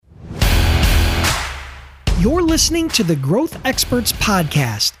You're listening to the Growth Experts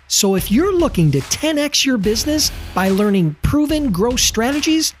Podcast. So if you're looking to 10x your business by learning proven growth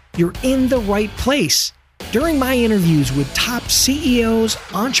strategies, you're in the right place. During my interviews with top CEOs,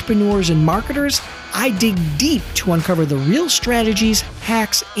 entrepreneurs, and marketers, I dig deep to uncover the real strategies,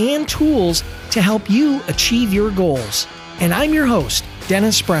 hacks, and tools to help you achieve your goals. And I'm your host,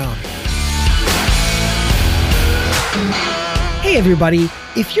 Dennis Brown. Hey everybody,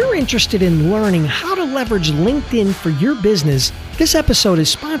 if you're interested in learning how to leverage LinkedIn for your business, this episode is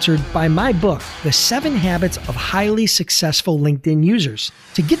sponsored by my book, The 7 Habits of Highly Successful LinkedIn Users.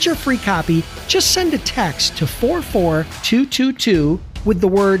 To get your free copy, just send a text to 44222 with the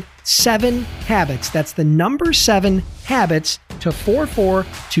word 7 habits. That's the number 7 habits to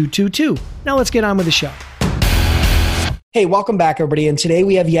 44222. Now let's get on with the show. Hey, welcome back, everybody. And today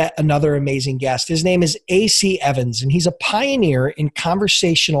we have yet another amazing guest. His name is AC Evans, and he's a pioneer in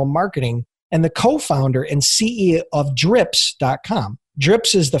conversational marketing and the co-founder and CEO of Drips.com.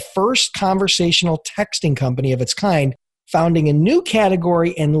 Drips is the first conversational texting company of its kind, founding a new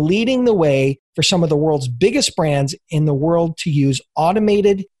category and leading the way for some of the world's biggest brands in the world to use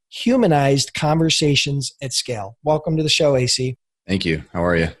automated, humanized conversations at scale. Welcome to the show, AC. Thank you. How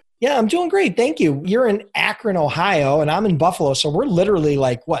are you? Yeah, I'm doing great. Thank you. You're in Akron, Ohio, and I'm in Buffalo. So we're literally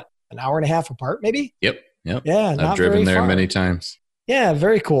like, what, an hour and a half apart, maybe? Yep. Yeah, I've driven there many times. Yeah,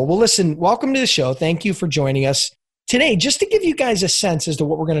 very cool. Well, listen, welcome to the show. Thank you for joining us today. Just to give you guys a sense as to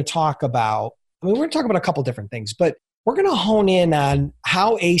what we're going to talk about. I mean, we're going to talk about a couple different things, but we're going to hone in on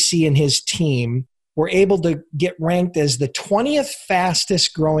how AC and his team were able to get ranked as the 20th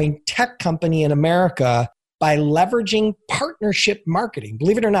fastest growing tech company in America by leveraging partnership marketing.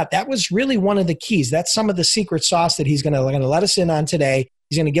 Believe it or not, that was really one of the keys. That's some of the secret sauce that he's going to let us in on today.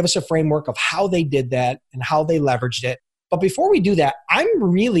 He's going to give us a framework of how they did that and how they leveraged it. But before we do that, I'm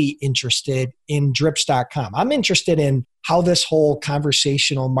really interested in Drips.com. I'm interested in how this whole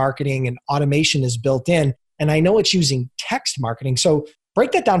conversational marketing and automation is built in. And I know it's using text marketing. So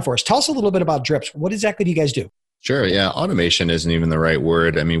break that down for us. Tell us a little bit about Drips. What exactly do you guys do? Sure. Yeah. Automation isn't even the right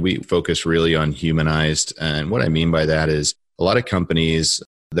word. I mean, we focus really on humanized. And what I mean by that is a lot of companies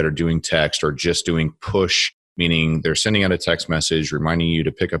that are doing text are just doing push, meaning they're sending out a text message reminding you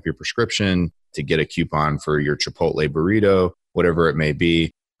to pick up your prescription, to get a coupon for your Chipotle burrito, whatever it may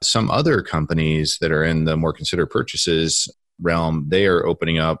be. Some other companies that are in the more considered purchases realm, they are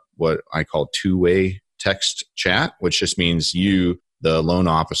opening up what I call two-way text chat, which just means you, the loan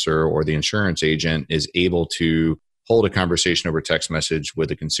officer or the insurance agent, is able to hold a conversation over text message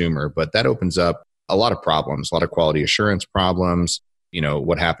with a consumer. But that opens up a lot of problems, a lot of quality assurance problems. You know,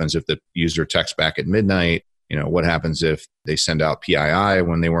 what happens if the user texts back at midnight? You know, what happens if they send out PII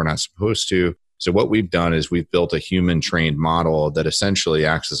when they were not supposed to? So what we've done is we've built a human trained model that essentially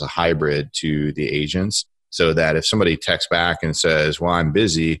acts as a hybrid to the agents, so that if somebody texts back and says, well, I'm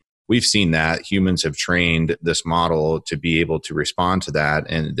busy, we've seen that humans have trained this model to be able to respond to that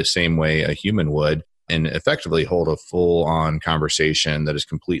in the same way a human would, and effectively hold a full-on conversation that is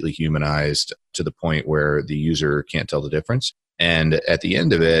completely humanized to the point where the user can't tell the difference. And at the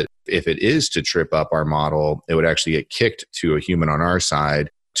end of it, if it is to trip up our model, it would actually get kicked to a human on our side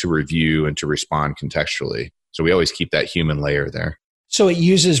to review and to respond contextually. So we always keep that human layer there. So it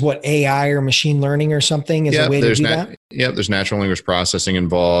uses what, AI or machine learning or something as a way to do that? Yeah, there's natural language processing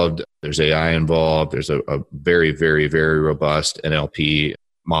involved. There's AI involved. There's a very, very, very robust NLP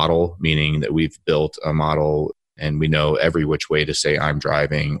model, meaning that we've built a model and we know every which way to say I'm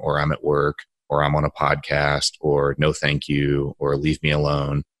driving, or I'm at work, or I'm on a podcast, or no thank you, or leave me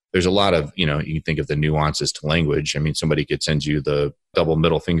alone. There's a lot of, you can think of the nuances to language. I mean, somebody could send you the double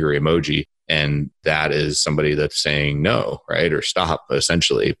middle finger emoji, and that is somebody that's saying no, right? Or stop,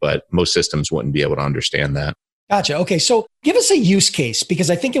 essentially. But most systems wouldn't be able to understand that. Gotcha. Okay. So give us a use case, because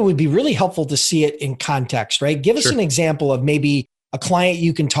I think it would be really helpful to see it in context, right? Give us an example of maybe a client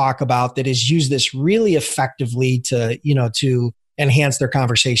you can talk about that has used this really effectively to enhance their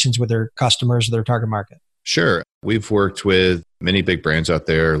conversations with their customers or their target market. Sure. We've worked with many big brands out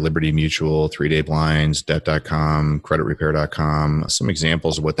there: Liberty Mutual, 3Day Blinds, Debt.com, CreditRepair.com. Some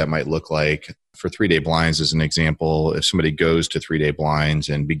examples of what that might look like. For 3Day Blinds as an example, if somebody goes to 3Day Blinds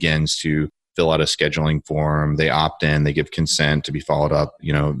and begins to fill out a scheduling form, they opt in, they give consent to be followed up,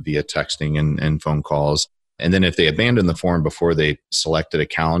 via texting and phone calls. And then if they abandon the form before they selected a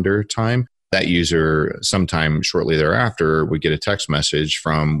calendar time, that user sometime shortly thereafter would get a text message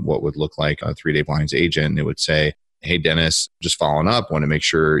from what would look like a 3Day Blinds agent. And it would say, hey, Dennis, just following up, want to make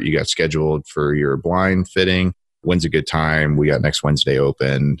sure you got scheduled for your blind fitting. When's a good time? We got next Wednesday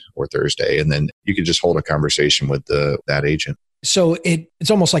open, or Thursday. And then you could just hold a conversation with that agent. So it's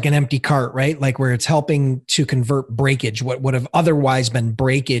almost like an empty cart, right? Like where it's helping to convert breakage, what would have otherwise been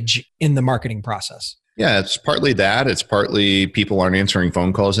breakage in the marketing process. Yeah, it's partly that. It's partly people aren't answering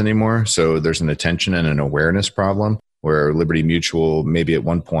phone calls anymore. So there's an attention and an awareness problem where Liberty Mutual, maybe at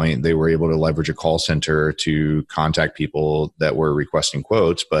one point, they were able to leverage a call center to contact people that were requesting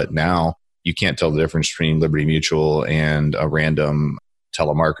quotes. But now you can't tell the difference between Liberty Mutual and a random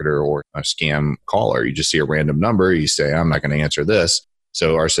telemarketer or a scam caller. You just see a random number. You say, I'm not going to answer this.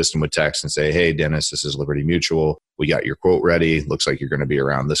 So our system would text and say, hey, Dennis, this is Liberty Mutual. We got your quote ready. Looks like you're going to be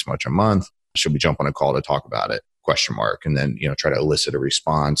around this much a month. Should we jump on a call to talk about it? ? And then, try to elicit a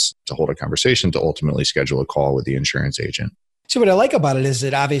response to hold a conversation to ultimately schedule a call with the insurance agent. So what I like about it is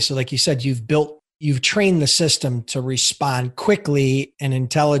that obviously, like you said, you've trained the system to respond quickly and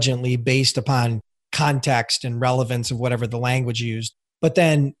intelligently based upon context and relevance of whatever the language used. But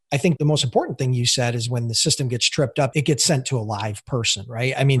then I think the most important thing you said is when the system gets tripped up, it gets sent to a live person,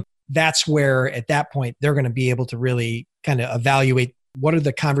 right? I mean, that's where at that point, they're going to be able to really kind of evaluate what are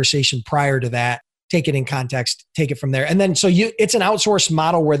the conversation prior to that, take it in context, take it from there. And then, it's an outsourced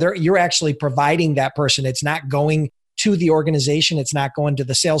model where you're actually providing that person. It's not going to the organization. It's not going to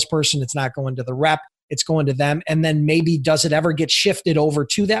the salesperson. It's not going to the rep. It's going to them. And then maybe does it ever get shifted over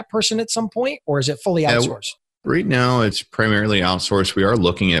to that person at some point, or is it fully outsourced? Right now, it's primarily outsourced. We are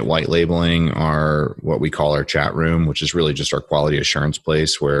looking at white labeling what we call our chat room, which is really just our quality assurance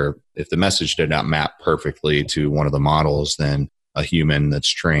place where if the message did not map perfectly to one of the models, then a human that's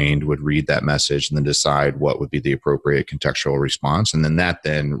trained would read that message and then decide what would be the appropriate contextual response. And then that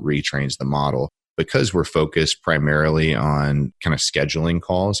then retrains the model. Because we're focused primarily on kind of scheduling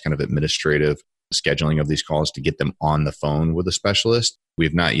calls, kind of administrative scheduling of these calls to get them on the phone with a specialist,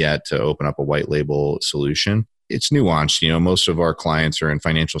 we've not yet to open up a white label solution. It's nuanced. Most of our clients are in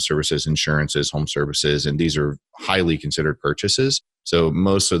financial services, insurances, home services, and these are highly considered purchases. So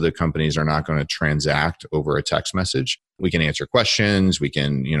most of the companies are not going to transact over a text message. We can answer questions. We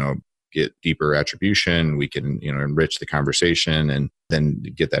can, get deeper attribution. We can, enrich the conversation and then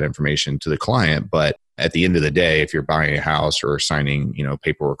get that information to the client. But at the end of the day, if you're buying a house or signing,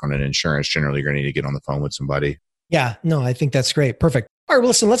 paperwork on an insurance, generally you're going to need to get on the phone with somebody. Yeah, no, I think that's great. Perfect. All right, well,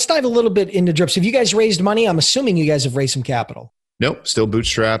 listen, let's dive a little bit into Drips. Have you guys raised money? I'm assuming you guys have raised some capital. Nope, still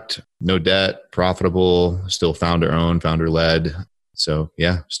bootstrapped, no debt, profitable, still founder-owned, founder-led. So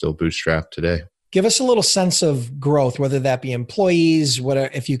yeah, still bootstrapped today. Give us a little sense of growth, whether that be employees,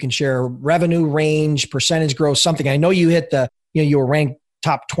 if you can share revenue range, percentage growth, something. I know you hit you were ranked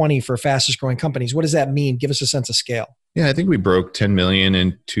top 20 for fastest growing companies. What does that mean? Give us a sense of scale. Yeah, I think we broke 10 million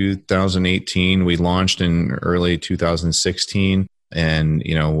in 2018. We launched in early 2016. And,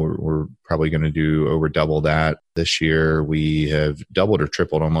 we're probably going to do over double that this year. We have doubled or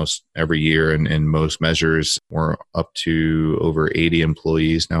tripled almost every year in most measures. We're up to over 80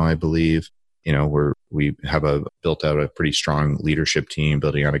 employees now, I believe. We have built out a pretty strong leadership team,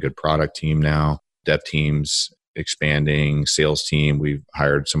 building out a good product team now, dev teams expanding, sales team. We've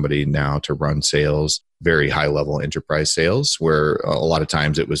hired somebody now to run sales, very high level enterprise sales, where a lot of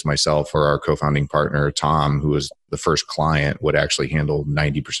times it was myself or our co-founding partner, Tom, who was the first client, would actually handle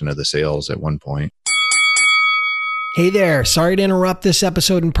 90% of the sales at one point. Hey there, sorry to interrupt this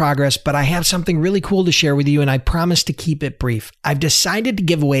episode in progress, but I have something really cool to share with you and I promise to keep it brief. I've decided to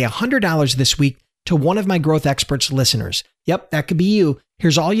give away $100 this week to one of my Growth Experts listeners. Yep, that could be you.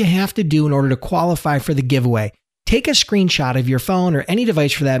 Here's all you have to do in order to qualify for the giveaway. Take a screenshot of your phone or any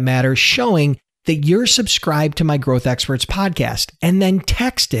device for that matter showing that you're subscribed to my Growth Experts podcast and then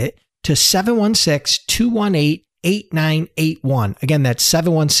text it to 716-218-8981. Again, that's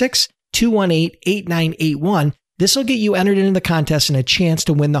 716-218-8981. This will get you entered into the contest and a chance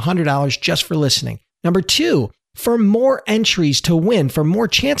to win the $100 just for listening. Number 2, for more entries to win, for more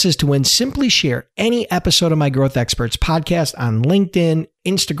chances to win, simply share any episode of my Growth Experts podcast on LinkedIn,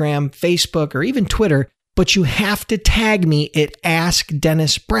 Instagram, Facebook, or even Twitter, but you have to tag me at Ask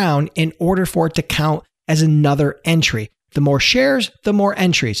Dennis Brown in order for it to count as another entry. The more shares, the more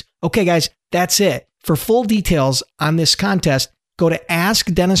entries. Okay, guys, that's it. For full details on this contest, go to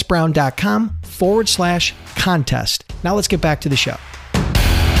askdennisbrown.com/contest. Now let's get back to the show.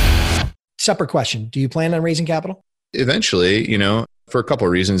 Separate question. Do you plan on raising capital? Eventually, for a couple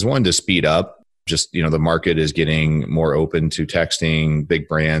of reasons. One, to speed up. Just, the market is getting more open to texting. Big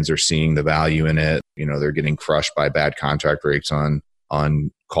brands are seeing the value in it. They're getting crushed by bad contract rates on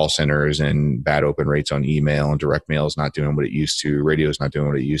call centers and bad open rates on email, and direct mail is not doing what it used to. Radio is not doing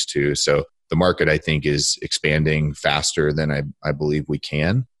what it used to. So the market, I think, is expanding faster than I believe we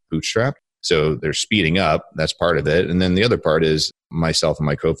can bootstrap. So they're speeding up. That's part of it. And then the other part is myself and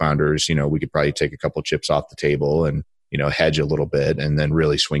my co-founders, we could probably take a couple chips off the table and hedge a little bit and then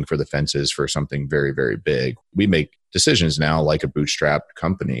really swing for the fences for something very, very big. We make decisions now like a bootstrapped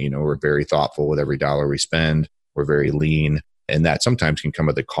company. We're very thoughtful with every dollar we spend. We're very lean. And that sometimes can come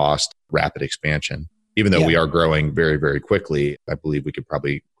at the cost of rapid expansion. Even though we are growing very, very quickly, I believe we could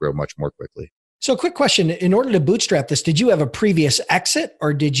probably grow much more quickly. So quick question, in order to bootstrap this, did you have a previous exit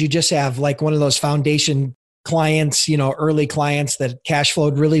or did you just have like one of those foundation clients, early clients that cash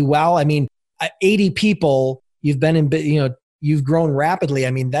flowed really well? I mean, 80 people, you've been in, you've grown rapidly.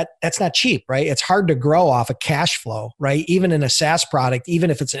 I mean, that's not cheap, right? It's hard to grow off a cash flow, right? Even in a SaaS product, even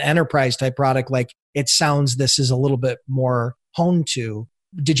if it's an enterprise type product, like it sounds this is a little bit more honed to.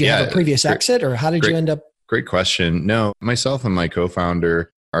 Did you have a previous exit or how did you end up? Great question. No, myself and my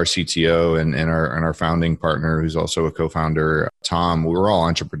co-founder, our CTO and our founding partner, who's also a co-founder, Tom, we were all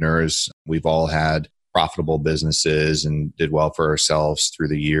entrepreneurs. We've all had profitable businesses and did well for ourselves through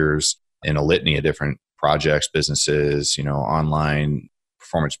the years in a litany of different projects, businesses, online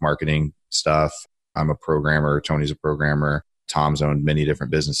performance marketing stuff. I'm a programmer. Tony's a programmer. Tom's owned many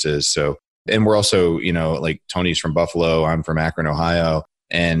different businesses. So, and we're also, like Tony's from Buffalo. I'm from Akron, Ohio.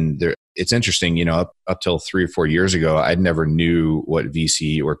 And it's interesting, up till 3 or 4 years ago, I'd never knew what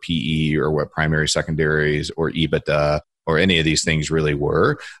VC or PE or what primary secondaries or EBITDA or any of these things really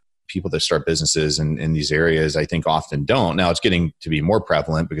were. People that start businesses in these areas, I think often don't. Now it's getting to be more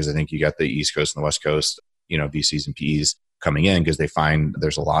prevalent because I think you got the East Coast and the West Coast, VCs and PEs coming in because they find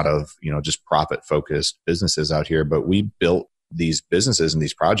there's a lot of, just profit focused businesses out here. But we built these businesses and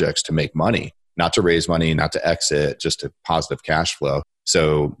these projects to make money, not to raise money, not to exit, just to positive cash flow.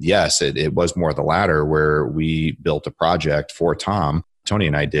 So yes, it was more the latter where we built a project for Tony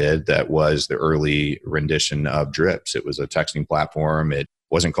and I did, that was the early rendition of Drips. It was a texting platform. It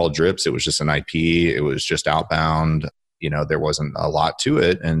wasn't called Drips. It was just an IP. It was just outbound. There wasn't a lot to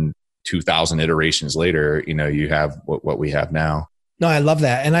it. And 2,000 iterations later, you have what we have now. No, I love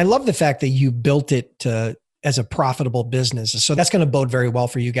that. And I love the fact that you built it as a profitable business. So that's going to bode very well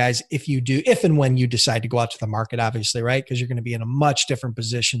for you guys if and when you decide to go out to the market, obviously, right? Because you're going to be in a much different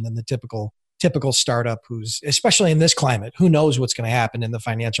position than the typical startup who's, especially in this climate, who knows what's going to happen in the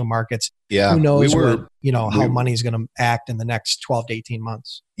financial markets? Yeah. Who knows how money's going to act in the next 12 to 18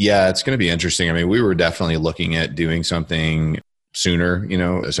 months? Yeah, it's going to be interesting. I mean, we were definitely looking at doing something sooner,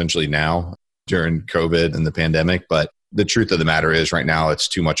 essentially now during COVID and the pandemic. But the truth of the matter is right now it's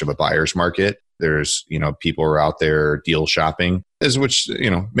too much of a buyer's market. There's, people are out there deal shopping, which,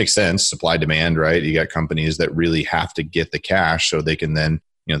 makes sense. Supply demand, right? You got companies that really have to get the cash so they can then,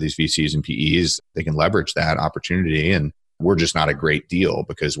 these VCs and PEs, they can leverage that opportunity. And we're just not a great deal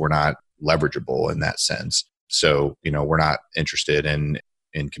because we're not leverageable in that sense. So, we're not interested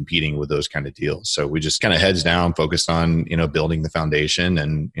in competing with those kind of deals. So we just kind of heads down, focused on, building the foundation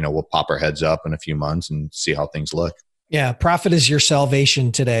and, we'll pop our heads up in a few months and see how things look. Yeah, profit is your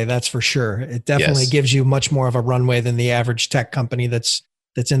salvation today. That's for sure. It definitely gives you much more of a runway than the average tech company that's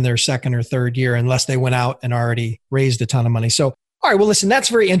in their second or third year, unless they went out and already raised a ton of money. So, all right, well, listen, that's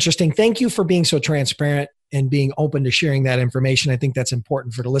very interesting. Thank you for being so transparent and being open to sharing that information. I think that's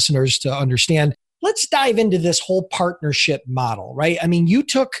important for the listeners to understand. Let's dive into this whole partnership model, right? I mean, you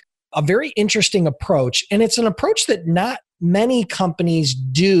took a very interesting approach, and it's an approach that not many companies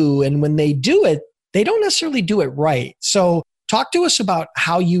do. And when they do it, they don't necessarily do it right. So talk to us about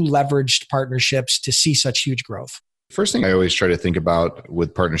how you leveraged partnerships to see such huge growth. First thing I always try to think about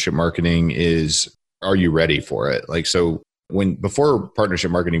with partnership marketing is, are you ready for it? Before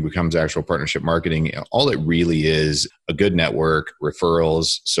partnership marketing becomes actual partnership marketing, all it really is a good network,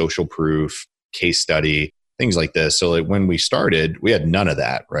 referrals, social proof, case study, things like this. So when we started, we had none of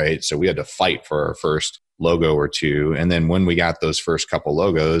that, right? So we had to fight for our first logo or two. And then when we got those first couple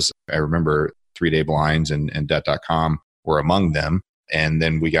logos, I remember 3 Day Blinds and Debt.com were among them. And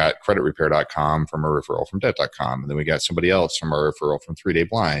then we got CreditRepair.com from a referral from Debt.com. And then we got somebody else from a referral from 3 Day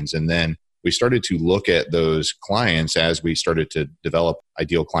Blinds. And then we started to look at those clients as we started to develop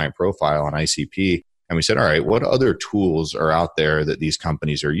ideal client profile on ICP. And we said, all right, what other tools are out there that these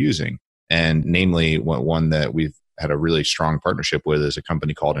companies are using? And namely, one that we've had a really strong partnership with is a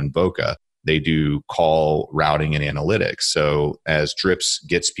company called Invoca. They do call routing and analytics. So as Drips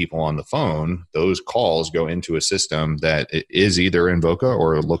gets people on the phone, those calls go into a system that is either Invoca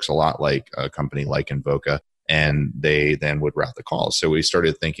or looks a lot like a company like Invoca, and they then would route the calls. So we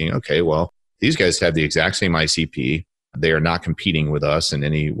started thinking, okay, well, these guys have the exact same ICP. They are not competing with us in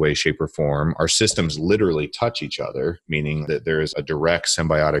any way, shape, or form. Our systems literally touch each other, meaning that there is a direct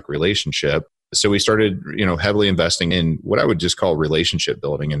symbiotic relationship. So we started, heavily investing in what I would just call relationship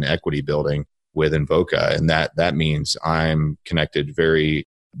building and equity building with Invoca. And that means I'm connected very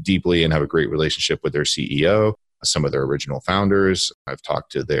deeply and have a great relationship with their CEO. some of their original founders. I've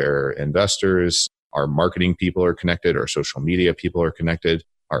talked to their investors. Our marketing people are connected. Our social media people are connected.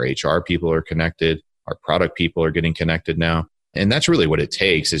 Our HR people are connected. Our product people are getting connected now. And that's really what it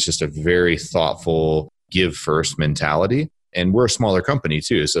takes. It's just a very thoughtful give first mentality. And we're a smaller company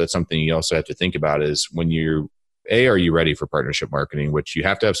too. So that's something you also have to think about is when are you ready for partnership marketing, which you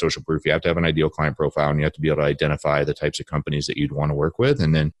have to have social proof, you have to have an ideal client profile, and you have to be able to identify the types of companies that you'd want to work with.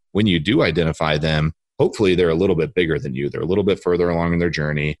 And then when you do identify them, hopefully they're a little bit bigger than you. They're a little bit further along in their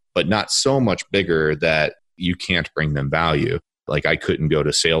journey, but not so much bigger that you can't bring them value. Like I couldn't go to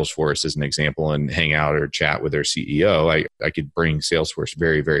Salesforce as an example and hang out or chat with their CEO. I could bring Salesforce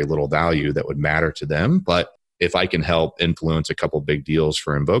very, very little value that would matter to them. But if I can help influence a couple big deals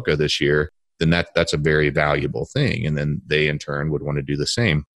for Invoca this year, then that's a very valuable thing. And then they in turn would want to do the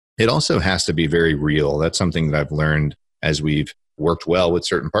same. It also has to be very real. That's something that I've learned as we've worked well with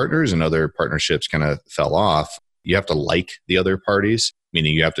certain partners and other partnerships kind of fell off. You have to like the other parties,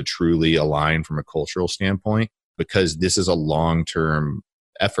 meaning you have to truly align from a cultural standpoint, because this is a long-term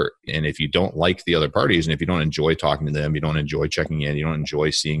effort. And if you don't like the other parties, and if you don't enjoy talking to them, you don't enjoy checking in, you don't enjoy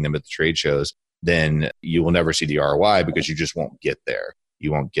seeing them at the trade shows, then you will never see the ROI because you just won't get there.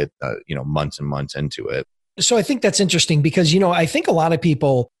 You won't get months and months into it. So I think that's interesting because, I think a lot of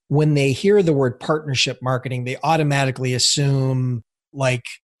people, when they hear the word partnership marketing, they automatically assume like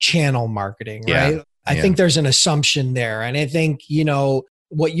channel marketing, right? Yeah. I think there's an assumption there. And I think,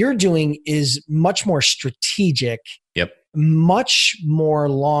 what you're doing is much more strategic, Yep. much more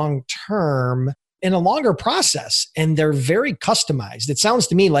long-term, in a longer process. And they're very customized. It sounds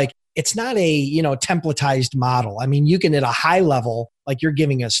to me like it's not a, templatized model. I mean, you can at a high level, like you're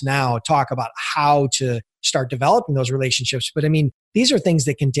giving us now, talk about how to start developing those relationships. But I mean, these are things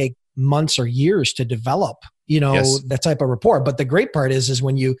that can take months or years to develop, Yes. that type of rapport. But the great part is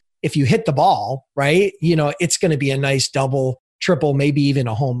if you hit the ball, right, it's going to be a nice double, triple, maybe even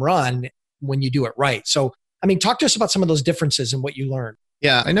a home run when you do it right. So, I mean, talk to us about some of those differences and what you learned.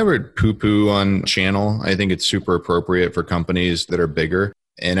 Yeah, I never poo-poo on channel. I think it's super appropriate for companies that are bigger.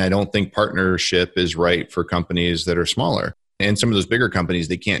 And I don't think partnership is right for companies that are smaller. And some of those bigger companies,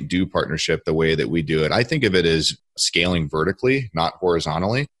 they can't do partnership the way that we do it. I think of it as scaling vertically, not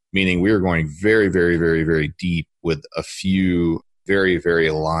horizontally, meaning we are going very, very, very, very deep with a few very, very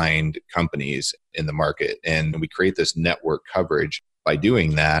aligned companies in the market. And we create this network coverage. By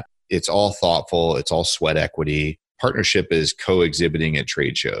doing that, it's all thoughtful. It's all sweat equity. Partnership is co-exhibiting at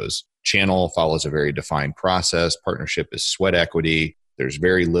trade shows. Channel follows a very defined process. Partnership is sweat equity. There's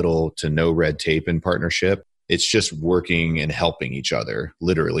very little to no red tape in partnership. It's just working and helping each other,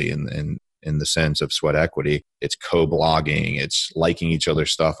 literally in the sense of sweat equity. It's co-blogging. It's liking each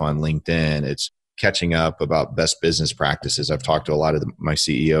other's stuff on LinkedIn. It's catching up about best business practices. I've talked to a lot of my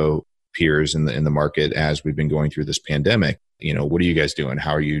CEO peers in the market as we've been going through this pandemic. What are you guys doing?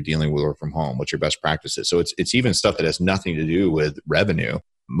 How are you dealing with work from home? What's your best practices? So it's even stuff that has nothing to do with revenue.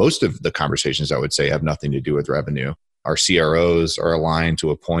 Most of the conversations, I would say, have nothing to do with revenue. Our CROs are aligned to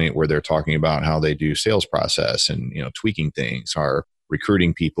a point where they're talking about how they do sales process and, tweaking things. Our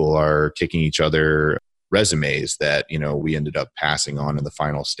recruiting people are kicking each other resumes that, we ended up passing on in the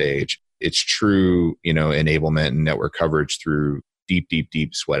final stage. It's true, enablement and network coverage through deep, deep,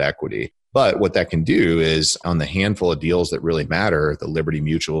 deep sweat equity. But what that can do is on the handful of deals that really matter, the Liberty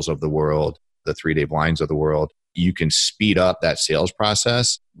Mutuals of the world, the 3-Day Blinds of the world, you can speed up that sales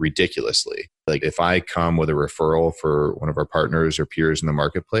process ridiculously. Like if I come with a referral for one of our partners or peers in the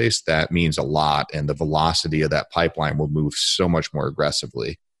marketplace, that means a lot. And the velocity of that pipeline will move so much more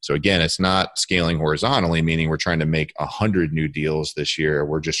aggressively. So again, it's not scaling horizontally, meaning we're trying to make 100 new deals this year.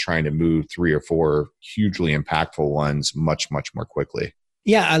 We're just trying to move 3 or 4 hugely impactful ones much, much more quickly.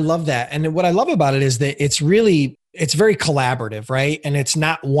 Yeah, I love that. And what I love about it is that it's very collaborative, right? And it's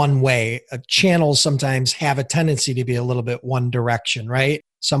not one way. Channels sometimes have a tendency to be a little bit one direction, right?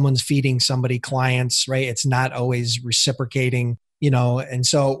 Someone's feeding somebody clients, right? It's not always reciprocating, And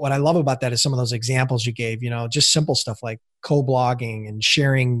so what I love about that is some of those examples you gave, just simple stuff like co-blogging and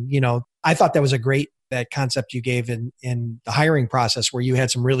sharing, I thought that was that concept you gave in the hiring process where you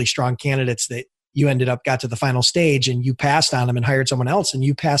had some really strong candidates that you got to the final stage and you passed on them and hired someone else and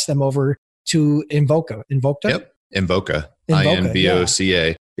you passed them over to Invoca. Yep. Invoca.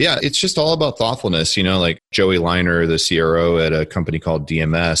 INVOCA. Yeah, it's just all about thoughtfulness. Like Joey Liner, the CRO at a company called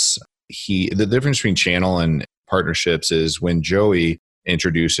DMS, the difference between channel and partnerships is when Joey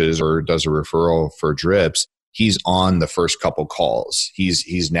introduces or does a referral for Drips, he's on the first couple calls.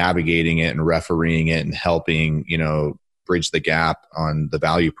 He's navigating it and refereeing it and helping, bridge the gap on the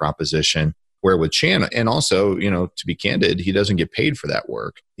value proposition. Where with Channel, and also, to be candid, he doesn't get paid for that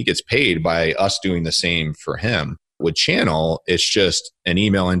work. He gets paid by us doing the same for him. With Channel, it's just an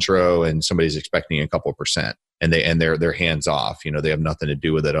email intro and somebody's expecting a couple percent, and they're hands off. They have nothing to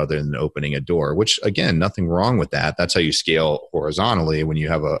do with it other than opening a door, which again, nothing wrong with that. That's how you scale horizontally when you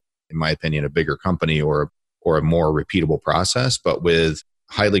have in my opinion, a bigger company or a more repeatable process. But with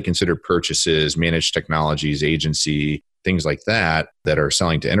highly considered purchases, managed technologies, agency, things like that are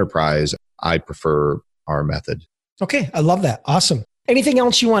selling to enterprise, I prefer our method. Okay. I love that. Awesome. Anything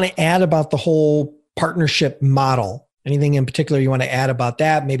else you want to add about the whole partnership model? Anything in particular you want to add about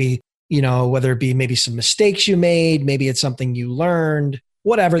that? Maybe, whether it be maybe some mistakes you made, maybe it's something you learned,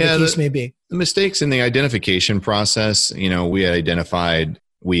 whatever the case may be. The mistakes in the identification process, we identified,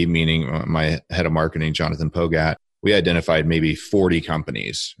 meaning my head of marketing, Jonathan Pogat, we identified maybe 40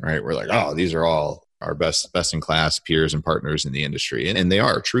 companies, right? We're like, oh, these are all our best in class peers and partners in the industry. And they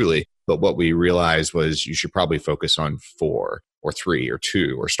are truly. But what we realized was you should probably focus on 4 or 3 or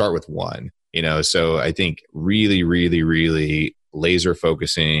 2 or start with 1. So I think really, really, really laser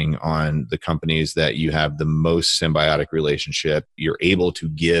focusing on the companies that you have the most symbiotic relationship, you're able to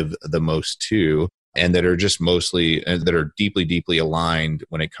give the most to, and that are just that are deeply, deeply aligned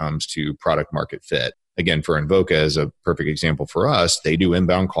when it comes to product market fit. Again, for Invoca as a perfect example for us, they do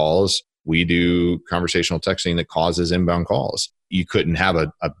inbound calls. We do conversational texting that causes inbound calls. You couldn't have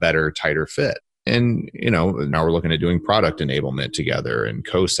a better, tighter fit. And, now we're looking at doing product enablement together and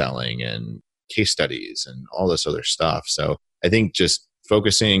co-selling and case studies and all this other stuff. So I think just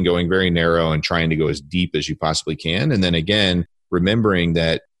focusing, going very narrow and trying to go as deep as you possibly can. And then again, remembering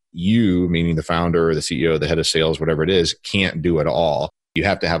that you, meaning the founder or the CEO, the head of sales, whatever it is, can't do it all. You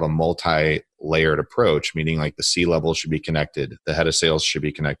have to have a multi-layered approach, meaning like the C-level should be connected, the head of sales should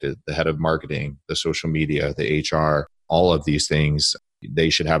be connected, the head of marketing, the social media, the HR, all of these things,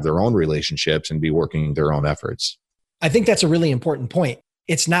 they should have their own relationships and be working their own efforts. I think that's a really important point.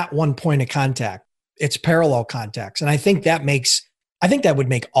 It's not one point of contact. It's parallel contacts. And I think that would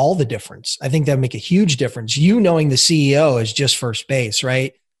make all the difference. I think that would make a huge difference. Knowing the CEO is just first base,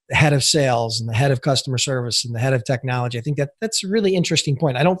 right? The head of sales and the head of customer service and the head of technology. I think that's a really interesting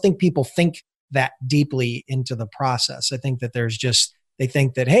point. I don't think people think that deeply into the process. I think that they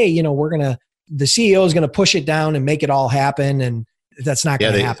think that, hey, the CEO is going to push it down and make it all happen. And that's not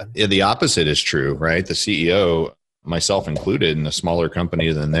going to happen. Yeah, the opposite is true, right? The CEO, myself included, in a smaller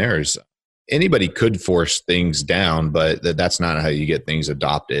company than theirs, anybody could force things down, but that's not how you get things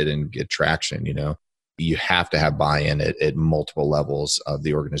adopted and get traction. You have to have buy-in at multiple levels of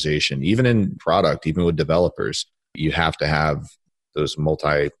the organization, even in product, even with developers. You have to have those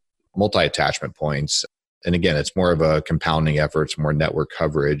multi-attachment points. And again, it's more of a compounding effort, it's more network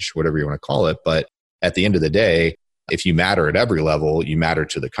coverage, whatever you want to call it. But at the end of the day, if you matter at every level, you matter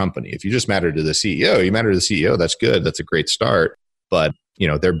to the company. If you just matter to the CEO, you matter to the CEO, that's good. That's a great start. But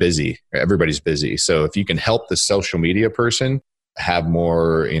they're busy. Everybody's busy. So if you can help the social media person have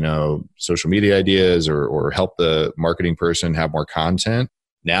more, social media ideas or help the marketing person have more content,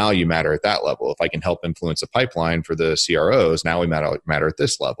 now you matter at that level. If I can help influence a pipeline for the CROs, now we matter at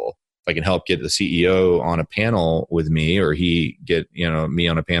this level. If I can help get the CEO on a panel with me, or he get, me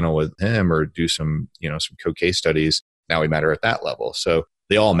on a panel with him, or do some case studies, now we matter at that level. So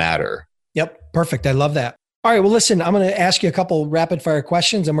they all matter. Yep. Perfect. I love that. All right. Well, listen, I'm going to ask you a couple rapid fire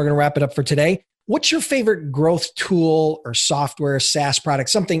questions and we're going to wrap it up for today. What's your favorite growth tool or software, SaaS product,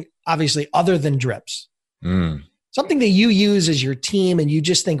 something obviously other than Drips? Something that you use as your team and you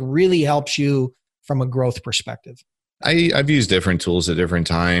just think really helps you from a growth perspective? I've used different tools at different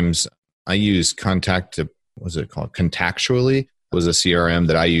times. I use Contactually. It was a CRM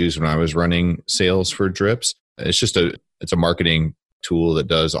that I used when I was running sales for Drips. It's a marketing tool that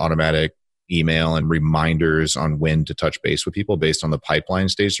does automatic email and reminders on when to touch base with people based on the pipeline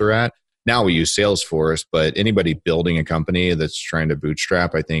stage they're at. Now we use Salesforce, but anybody building a company that's trying to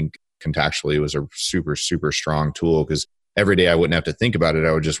bootstrap, I think Contactually was a super, super strong tool, because every day I wouldn't have to think about it.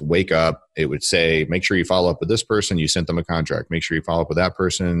 I would just wake up. It would say, make sure you follow up with this person. You sent them a contract. Make sure you follow up with that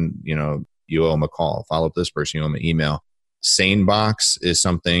person. You owe them a call. Follow up with this person. You owe them an email. SaneBox is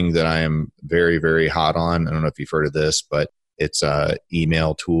something that I am very, very hot on. I don't know if you've heard of this, but it's an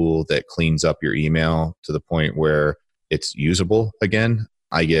email tool that cleans up your email to the point where it's usable again.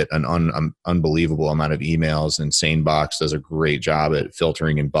 I get an unbelievable amount of emails, and SaneBox does a great job at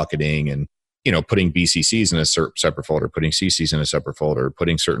filtering and bucketing and, putting BCCs in a separate folder, putting CCs in a separate folder,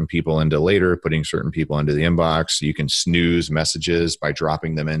 putting certain people into later, putting certain people into the inbox. You can snooze messages by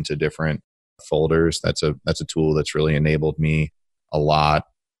dropping them into different folders. That's a tool that's really enabled me a lot.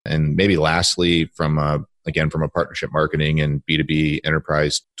 And maybe lastly, from a again, from a partnership marketing and B2B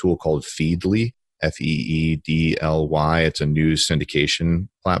enterprise tool called Feedly, Feedly. It's a news syndication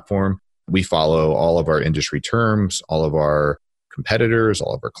platform. We follow all of our industry terms, all of our competitors,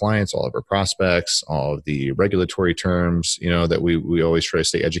 all of our clients, all of our prospects, all of the regulatory terms, that we always try to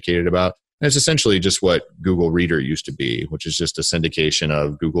stay educated about. And it's essentially just what Google Reader used to be, which is just a syndication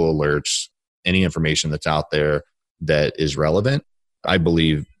of Google Alerts, any information that's out there that is relevant. I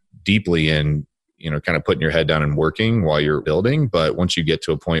believe deeply in, kind of putting your head down and working while you're building. But once you get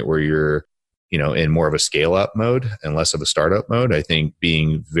to a point where you're, in more of a scale up mode and less of a startup mode, I think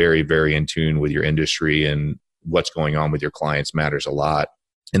being very, very in tune with your industry and what's going on with your clients matters a lot.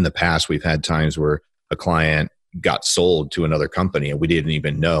 In the past, we've had times where a client got sold to another company and we didn't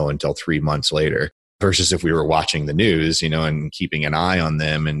even know until 3 months later, versus if we were watching the news, and keeping an eye on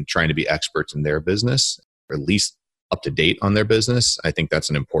them and trying to be experts in their business, or at least up to date on their business. I think that's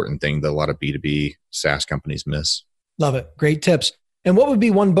an important thing that a lot of B2B SaaS companies miss. Love it. Great tips. And what would be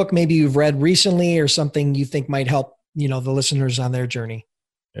one book maybe you've read recently or something you think might help, the listeners on their journey?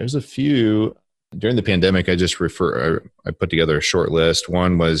 There's a few. During the pandemic, I put together a short list.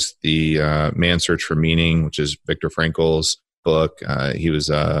 One was the Man's Search for Meaning, which is Viktor Frankl's book. He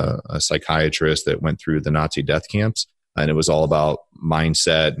was a psychiatrist that went through the Nazi death camps, and it was all about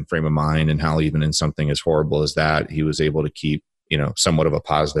mindset and frame of mind, and how even in something as horrible as that, he was able to keep, somewhat of a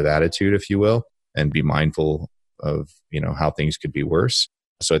positive attitude, if you will, and be mindful of, how things could be worse.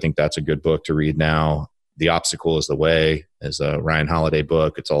 So I think that's a good book to read now. The Obstacle is the Way is a Ryan Holiday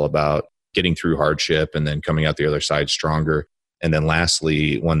book. It's all about getting through hardship and then coming out the other side stronger. And then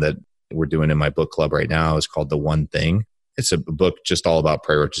lastly, one that we're doing in my book club right now is called The One Thing. It's a book just all about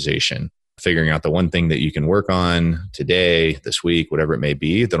prioritization, figuring out the one thing that you can work on today, this week, whatever it may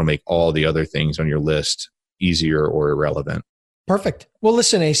be, that'll make all the other things on your list easier or irrelevant. Perfect. Well,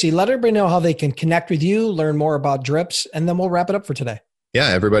 listen, AC, let everybody know how they can connect with you, learn more about Drips, and then we'll wrap it up for today. Yeah,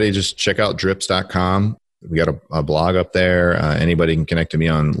 everybody just check out drips.com. We got a blog up there. Anybody can connect to me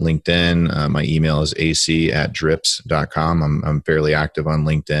on LinkedIn. My email is ac@drips.com. I'm fairly active on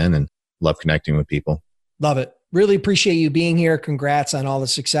LinkedIn and love connecting with people. Love it. Really appreciate you being here. Congrats on all the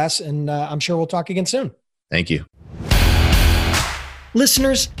success. And I'm sure we'll talk again soon. Thank you.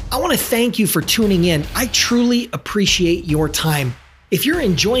 Listeners, I want to thank you for tuning in. I truly appreciate your time. If you're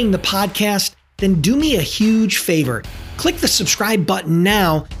enjoying the podcast, then do me a huge favor. Click the subscribe button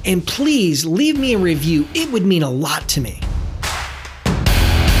now and please leave me a review. It would mean a lot to me.